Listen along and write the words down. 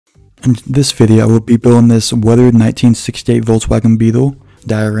In this video, I will be building this weathered 1968 Volkswagen Beetle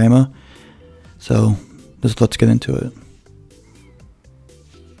diorama. So, let's get into it.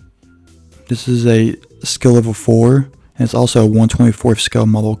 This is a skill level 4, and it's also a 1/24th scale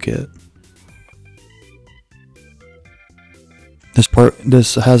model kit.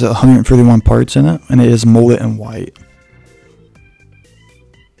 This has 131 parts in it, and it is molded in white.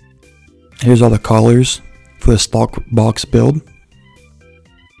 Here's all the collars for the stock box build.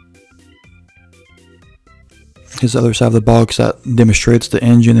 Here's the other side of the box that demonstrates the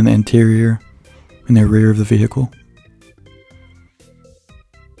engine and the interior and the rear of the vehicle.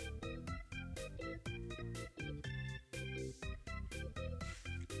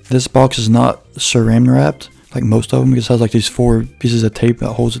 This box is not saran wrapped like most of them, because it has like these 4 pieces of tape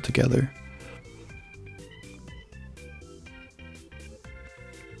that holds it together.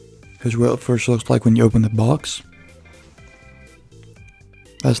 Here's what it first looks like when you open the box.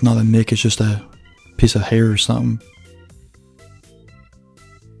 That's not a nick, it's just a piece of hair or something.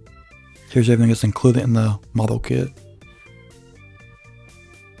 Here's everything that's included in the model kit.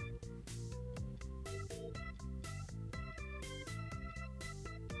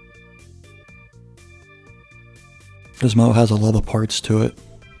 This model has a lot of parts to it.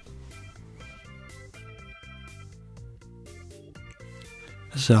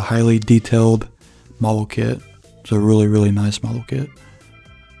 This is a highly detailed model kit. It's a really nice model kit.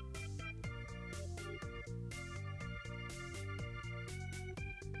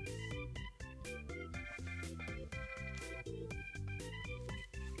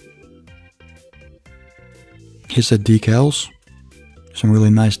 Here's the decals. Some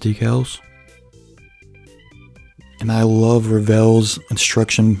really nice decals. And I love Revell's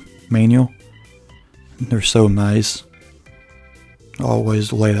instruction manual. They're so nice.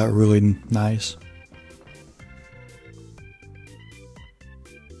 Always laid out really nice.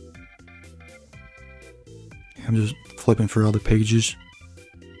 I'm just flipping through all the pages.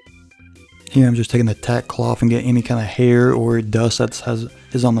 Here I'm just taking the tack cloth and getting any kind of hair or dust that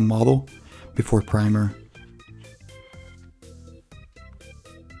is on the model before primer.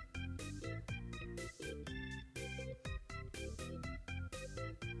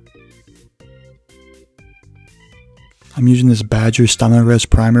 I'm using this Badger Res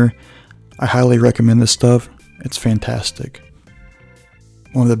primer. I highly recommend this stuff. It's fantastic.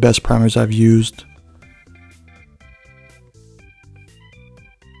 One of the best primers I've used.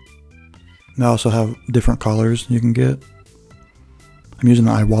 And I also have different colors you can get. I'm using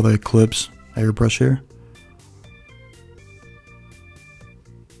the Iwata Eclipse airbrush here.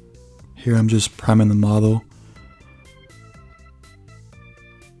 Here I'm just priming the model.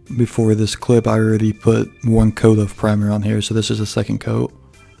 Before this clip, I already put 1 coat of primer on here, so this is the second coat.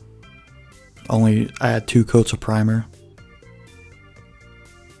 I add 2 coats of primer.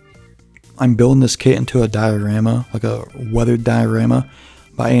 I'm building this kit into a diorama, like a weathered diorama,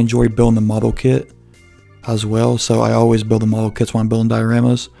 but I enjoy building the model kit as well, so I always build the model kits when I'm building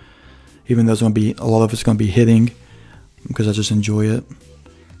dioramas, even though a lot of it's going to be hitting, because I just enjoy it.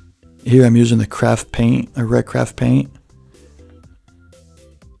 Here I'm using the craft paint, a red craft paint.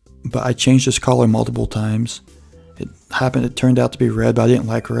 But I changed this color multiple times. It turned out to be red, but I didn't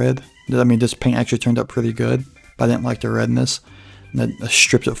like red. I mean, this paint actually turned out pretty good, but I didn't like the redness. And I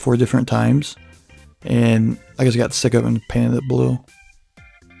stripped it 4 different times, and I guess I got sick of it and painted it blue.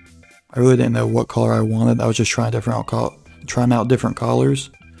 I really didn't know what color I wanted. I was just trying out different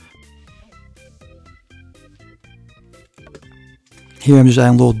colors. Here I'm just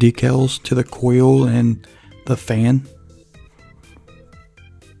adding little decals to the coil and the fan.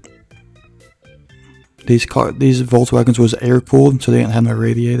 These Volkswagens was air cooled, so they didn't have no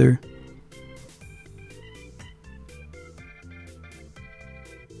radiator.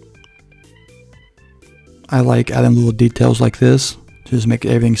 I like adding little details like this to just make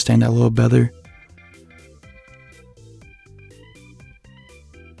everything stand out a little better.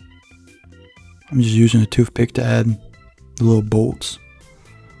 I'm just using a toothpick to add the little bolts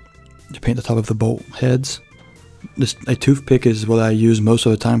to paint the top of the bolt heads. A toothpick is what I use most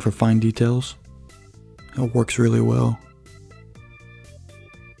of the time for fine details. It works really well.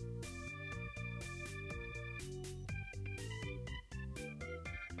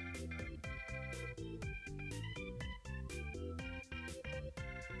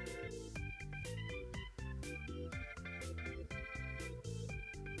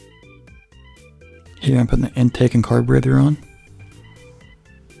 Here I'm putting the intake and carburetor on.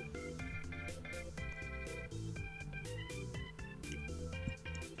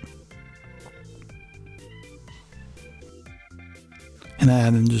 And I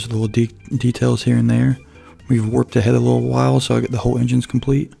add in just little details here and there. We've warped ahead a little while so I get the whole engine's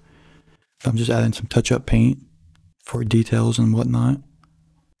complete. I'm just adding some touch-up paint for details and whatnot.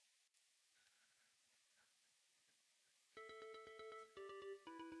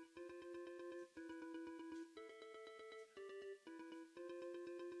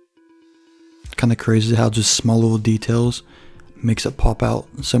 Kind of crazy how just small little details makes it pop out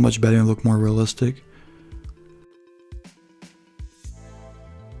so much better and look more realistic.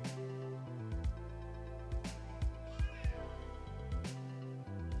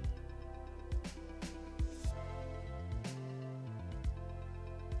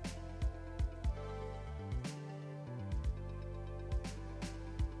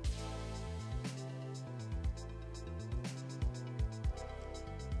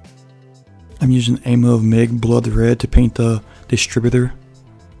 I'm using Ammo of MIG Blood Red to paint the distributor.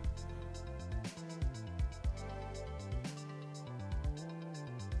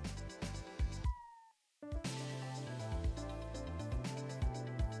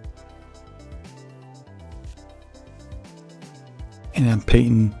 And I'm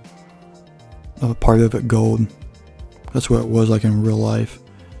painting a part of it gold. That's what it was like in real life.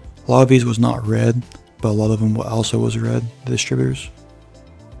 A lot of these was not red, but a lot of them also was red, the distributors.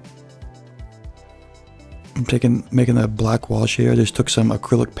 I'm making a black wash here. I just took some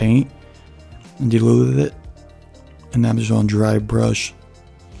acrylic paint and diluted it, and now I'm just on dry brush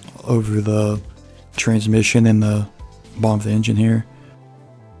over the transmission and the bottom of the engine here.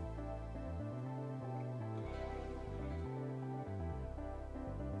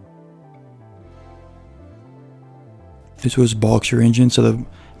 This was boxer engine, so the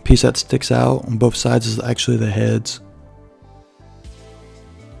piece that sticks out on both sides is actually the heads.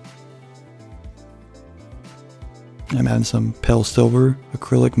 I'm adding some pale silver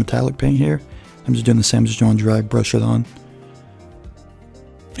acrylic metallic paint here. I'm just doing the same, just doing dry brush it on.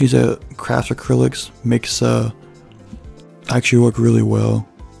 These craft acrylics makes actually look really well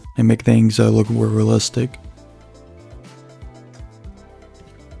and make things look more realistic.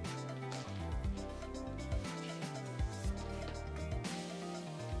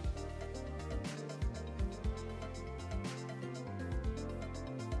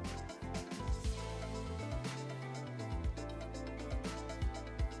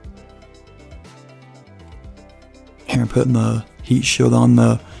 Here I'm putting the heat shield on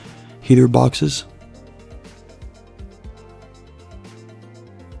the heater boxes.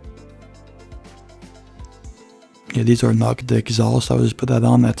 Yeah, these are not the exhaust. I will just put that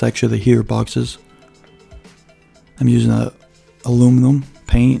on. That's actually the heater boxes. I'm using a aluminum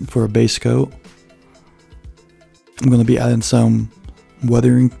paint for a base coat. I'm going to be adding some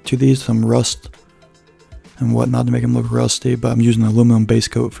weathering to these, some rust and whatnot to make them look rusty, but I'm using an aluminum base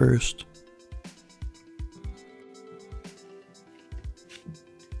coat first.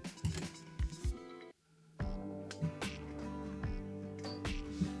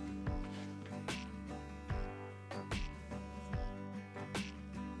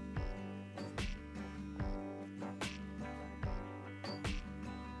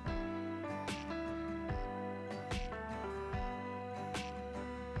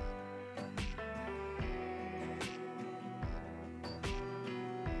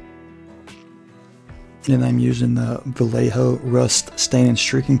 And I'm using the Vallejo Rust Stain and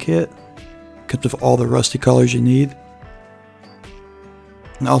Streaking Kit. Comes with all the rusty colors you need.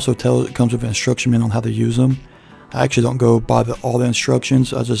 And also it comes with an instruction manual on how to use them. I actually don't go by all the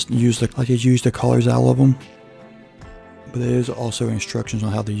instructions. I just use the colors out of them. But there is also instructions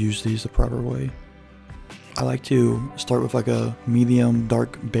on how to use these the proper way. I like to start with like a medium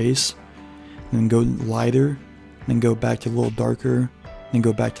dark base, and then go lighter, then go back to a little darker, then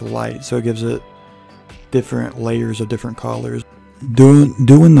go back to light. So it gives it different layers of different colors.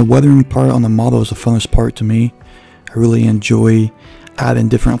 Doing the weathering part on the model is the funnest part to me. I really enjoy adding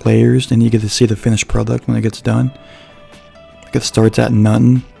different layers, and you get to see the finished product when it gets done. It starts at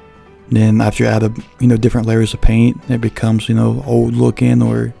nothing, then after you add different layers of paint, it becomes old looking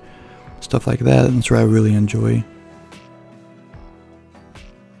or stuff like that. That's what I really enjoy.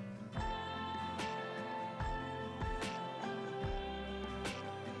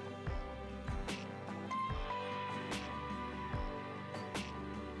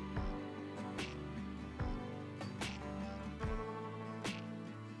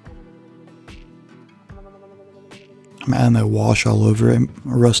 I'm adding a wash all over it, a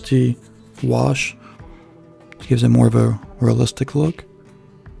rusty wash. It gives it more of a realistic look.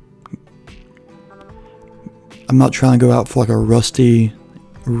 I'm not trying to go out for like a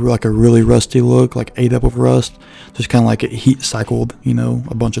really rusty look, like ate up with rust. Just kind of like it heat cycled,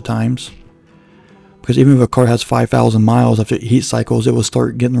 a bunch of times. Because even if a car has 5,000 miles, after it heat cycles, it will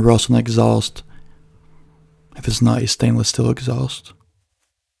start getting rust on the exhaust if it's not a stainless steel exhaust.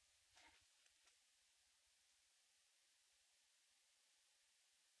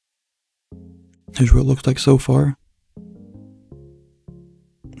 Here's what it looks like so far.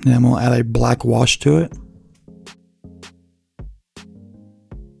 Then I'm gonna add a black wash to it.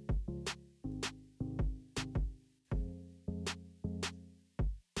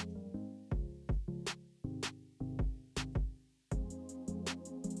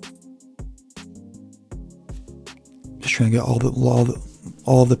 Just trying to get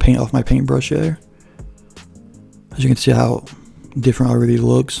all the paint off my paintbrush there. As you can see how different already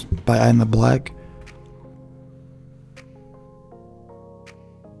looks by adding the black.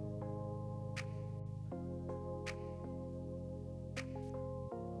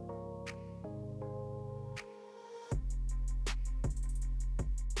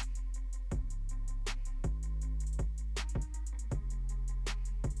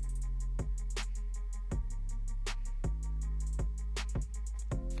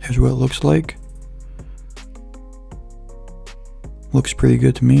 Here's what it looks like. Looks pretty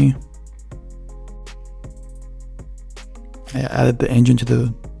good to me. I added the engine to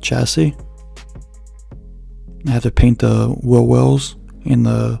the chassis. I have to paint the wheel wells and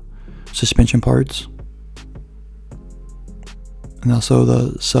the suspension parts. And also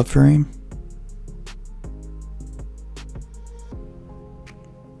the subframe.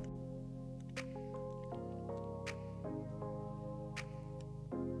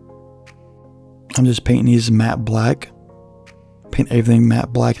 I'm just painting these matte black. Paint everything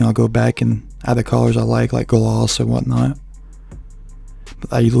matte black, and I'll go back and add the colors I like gloss or whatnot.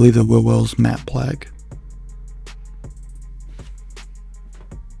 But I leave the wheel wells matte black.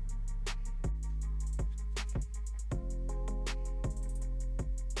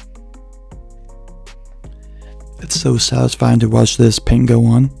 It's so satisfying to watch this paint go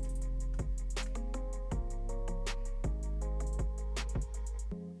on.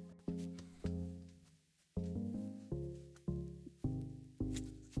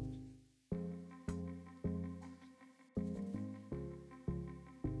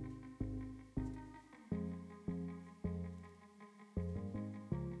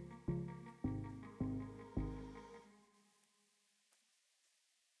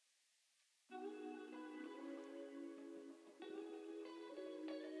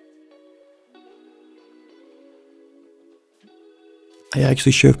 I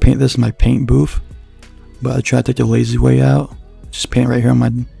actually should have painted this in my paint booth, but I tried to take the lazy way out. Just paint right here on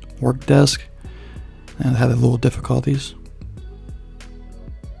my work desk, and I had a little difficulties.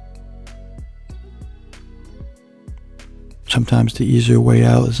 Sometimes the easier way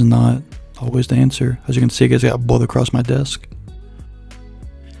out is not always the answer. As you can see, guys, I got blood across my desk.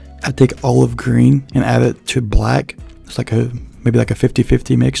 I take olive green and add it to black. It's like maybe like a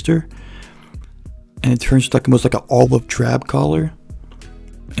 50-50 mixture, and it turns like almost like an olive drab color.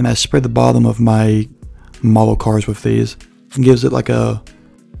 And I spray the bottom of my model cars with these. It gives it like it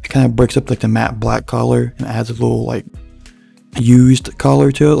kind of breaks up like the matte black color and adds a little like used color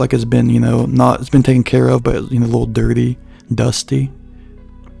to it, like it's been, it's been taken care of, but a little dirty, dusty.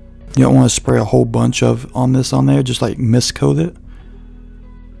 You don't want to spray a whole bunch on there, just like miscoat it.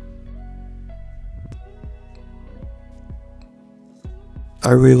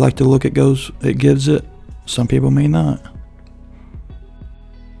 I really like the look it gives it. Some people may not.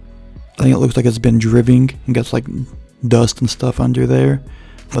 I think it looks like it's been driven and gets like dust and stuff under there,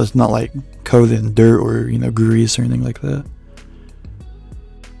 but it's not like coated in dirt or grease or anything like that.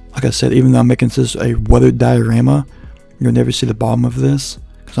 Like I said, even though I'm making this a weathered diorama, you'll never see the bottom of this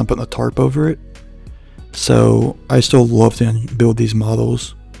because I'm putting a tarp over it. So I still love to build these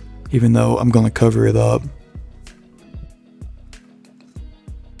models, even though I'm going to cover it up.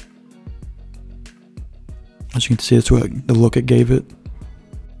 As you can see, that's what the look it gave it.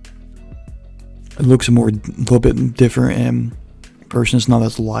 It looks a little bit different in person. It's not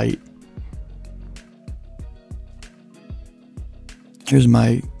as light. Here's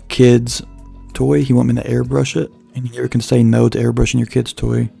my kid's toy. He want me to airbrush it, and you never can say no to airbrushing your kid's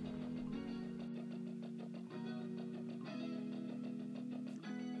toy.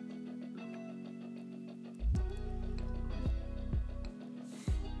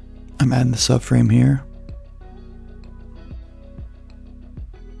 I'm adding the subframe here.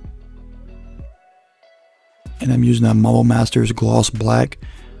 And I'm using a Model Masters Gloss Black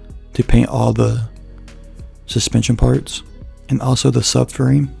to paint all the suspension parts and also the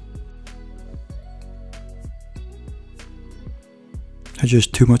subframe. There's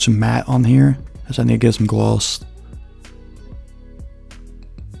just too much matte on here, so I need to get some gloss.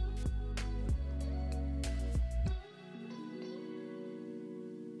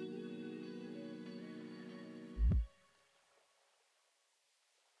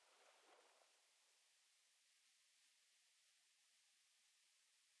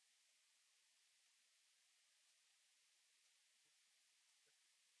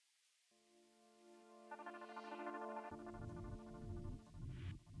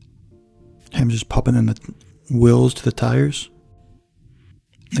 I'm just popping in the wheels to the tires.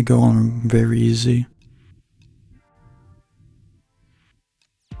 They go on very easy.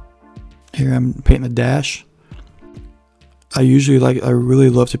 Here I'm painting the dash. I really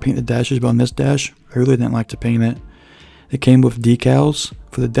love to paint the dashes, but on this dash, I really didn't like to paint it. It came with decals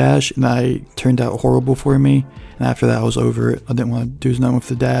for the dash, and it turned out horrible for me. And after that, I was over it. I didn't want to do nothing with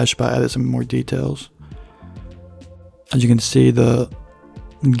the dash, but I added some more details. As you can see, the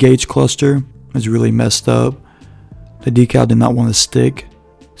gauge cluster is really messed up. The decal did not want to stick,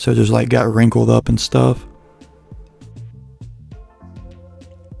 so it just like got wrinkled up and stuff.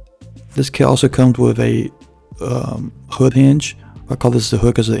 This kit also comes with a hood hinge. I call this the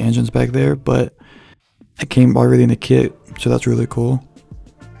hood because of the engine's back there, but it came already in the kit, so that's really cool.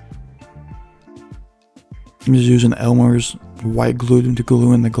 I'm just using Elmer's white glue to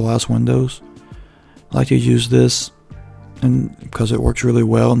glue in the glass windows. I like to use this and because it works really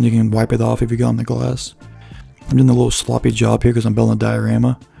well, and you can wipe it off if you go on the glass. I'm doing a little sloppy job here because I'm building a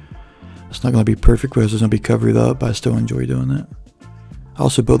diorama. It's not going to be perfect because it's going to be covered up, but I still enjoy doing it. I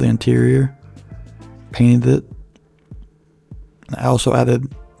also built the interior, painted it, and I also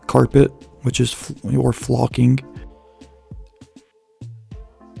added carpet, which is flocking.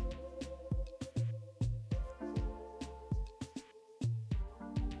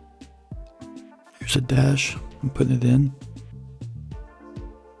 Here's a dash. I'm putting it in.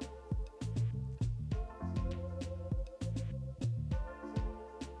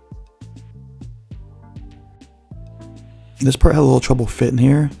 This part had a little trouble fitting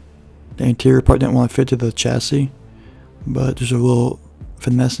here. The interior part didn't want to fit to the chassis, but there's a little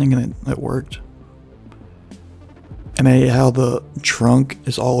finessing and it worked. And how the trunk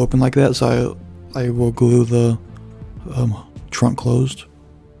is all open like that, so I will glue the trunk closed.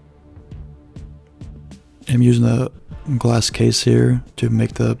 I'm using a glass case here to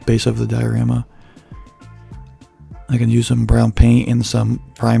make the base of the diorama. I can use some brown paint and some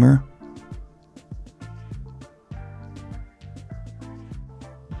primer.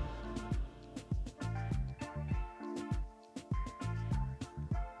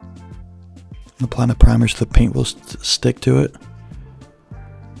 Applying the primer so the paint will stick to it.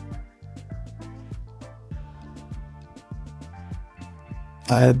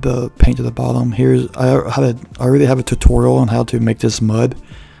 I add the paint to the bottom. I already have a tutorial on how to make this mud.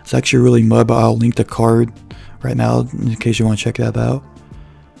 It's actually really mud, but I'll link the card right now in case you want to check that out.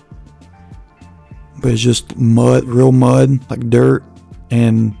 But it's just mud, real mud, like dirt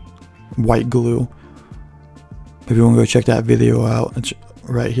and white glue. If you want to go check that video out, it's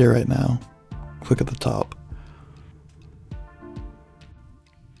right here right now. Click at the top.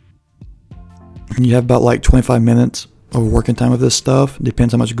 And you have about like 25 minutes of working time with this stuff.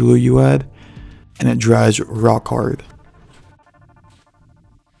 Depends how much glue you add. And it dries rock hard.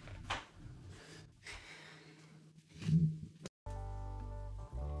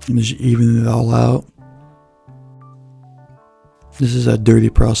 And just even it all out. This is a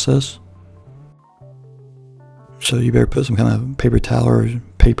dirty process. So you better put some kind of paper towel or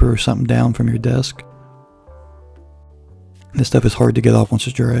paper or something down from your desk. This stuff is hard to get off once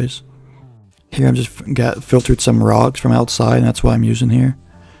it dries. Here I'm just filtered some rocks from outside, and that's what I'm using here.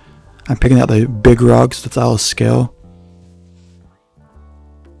 I'm picking out the big rocks that's out of scale.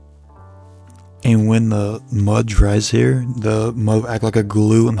 And when the mud dries here, the mud will act like a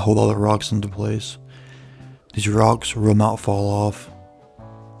glue and hold all the rocks into place. These rocks will not fall off.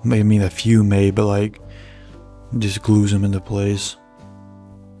 I mean, a few may, but like, just glues them into place.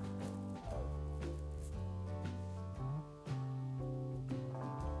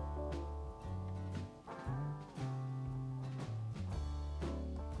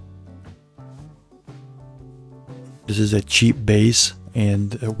 This is a cheap base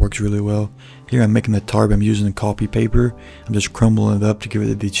and it works really well. Here I'm making the tarp. I'm using the copy paper. I'm just crumbling it up to give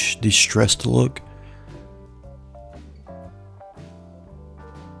it the distressed look.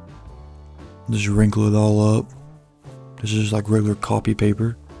 Just wrinkle it all up. This is just like regular copy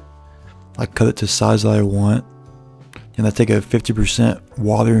paper. I cut it to the size that I want. And I take a 50%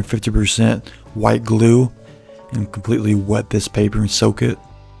 water and 50% white glue and completely wet this paper and soak it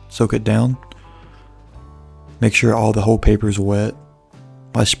down. Make sure the whole paper is wet.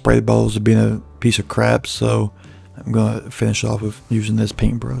 My spray bottles are being a piece of crap, so I'm gonna finish off with using this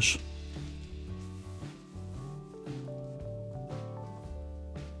paintbrush.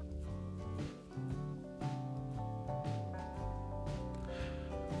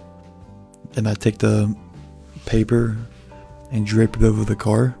 And I take the paper and drape it over the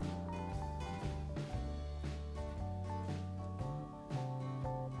car.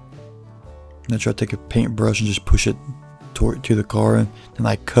 And I try to take a paintbrush and just push it to the car, and then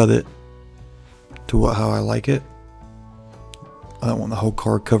I cut it to how I like it. I don't want the whole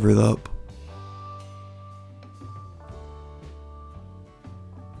car covered up.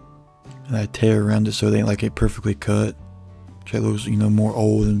 And I tear around it so it ain't like a perfectly cut. So it looks, you know, more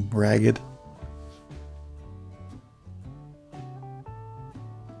old and ragged.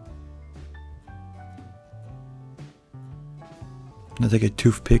 I take a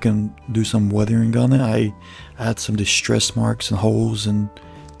toothpick and do some weathering on it. I add some distress marks and holes and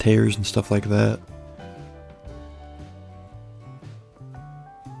tears and stuff like that.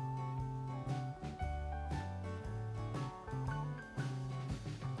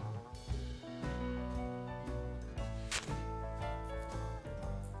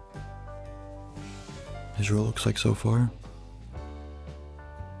 Here's what it looks like so far.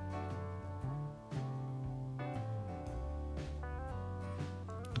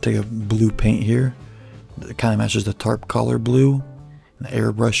 Take a blue paint here. It kind of matches the tarp collar blue. And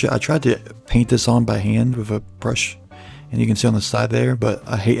airbrush it. I tried to paint this on by hand with a brush, and you can see on the side there, but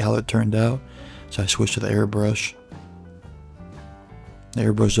I hate how it turned out, so I switched to the airbrush. The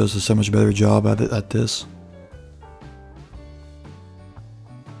airbrush does a so much better job at this.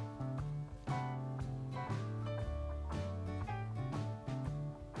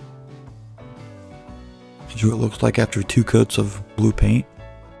 Here's what it looks like after 2 coats of blue paint.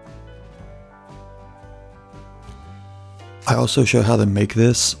 I also show how to make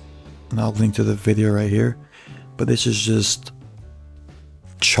this, and I'll link to the video right here. But this is just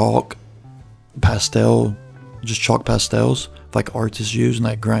chalk pastel, just chalk pastels like artists use, and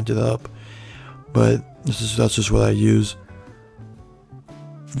I grind it up. But that's just what I use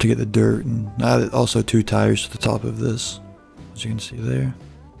to get the dirt. And I added also 2 tires to the top of this, as you can see there.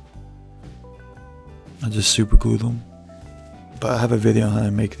 I just super glue them. But I have a video on how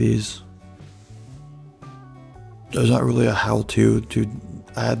to make these. There's not really a how-to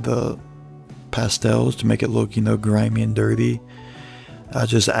add the pastels to make it look, you know, grimy and dirty. I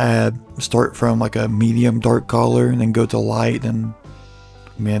just start from like a medium dark color and then go to light, and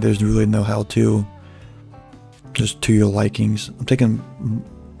man, there's really no how-to. Just to your likings. I'm taking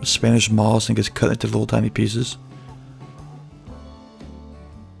Spanish moss and just cut it into little tiny pieces.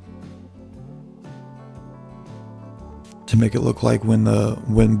 To make it look like when the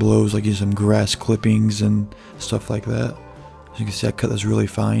wind blows, like some grass clippings and stuff like that. As you can see, I cut this really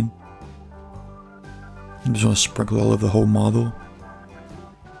fine. I'm just want to sprinkle all over the whole model.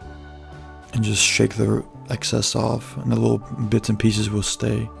 And just shake the excess off, and the little bits and pieces will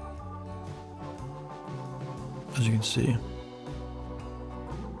stay. As you can see.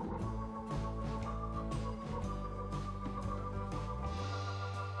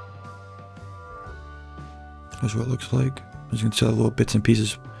 That's what it looks like. As you can see, the little bits and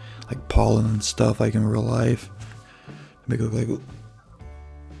pieces, like pollen and stuff, like in real life. Make it look like.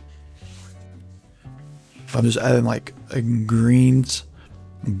 I'm just adding like greens,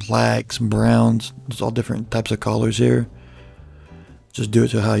 blacks, browns, just all different types of colors here. Just do it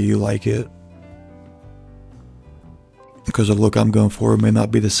to how you like it. Because the look I'm going for may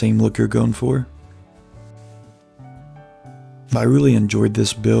not be the same look you're going for. But I really enjoyed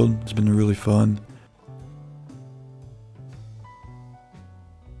this build. It's been really fun.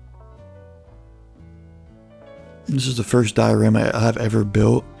 This is the first diorama I've ever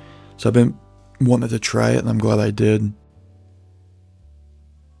built, so I've been wanting to try it, and I'm glad I did.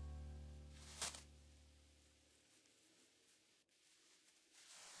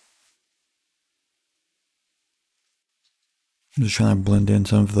 I'm just trying to blend in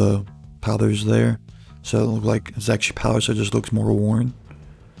some of the powders there, so it looks like it's actually powder, so it just looks more worn.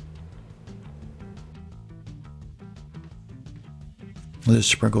 I'll just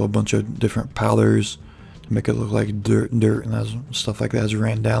sprinkle a bunch of different powders to make it look like dirt and stuff like that has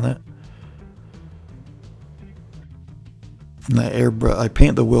ran down it. And I airbrush, I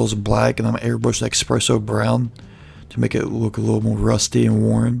paint the wheels black, and I'm airbrush espresso brown to make it look a little more rusty and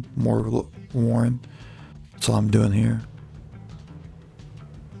worn, more worn. That's all I'm doing here.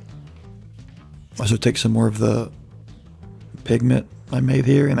 I also take some more of the pigment I made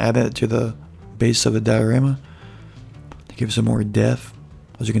here and add it to the base of the diorama to give it some more depth.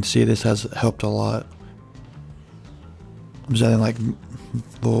 As you can see, this has helped a lot. I'm just adding like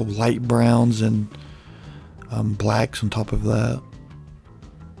little light browns and blacks on top of that.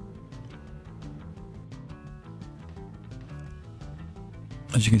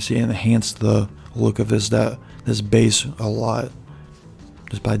 As you can see, it enhanced the look of this base a lot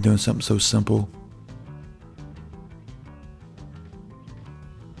just by doing something so simple.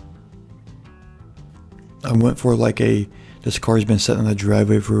 I went for like this car's been sitting in the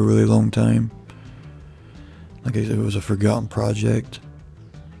driveway for a really long time. Like it was a forgotten project.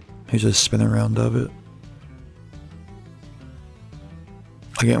 Here's a spin around of it.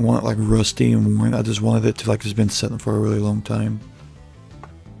 I didn't want it like rusty and worn. I just wanted it to like just been sitting for a really long time.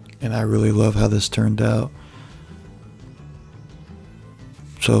 And I really love how this turned out.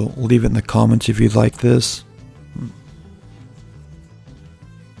 So leave it in the comments if you like this.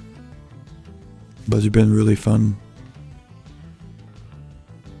 But it's been really fun.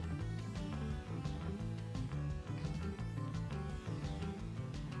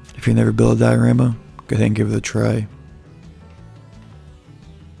 If you never built a diorama, go ahead and give it a try.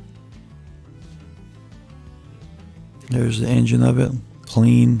 There's the engine of it,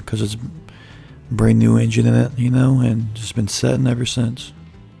 clean, because it's a brand new engine in it, you know, and just been setting ever since.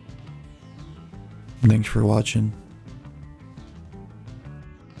 Thanks for watching.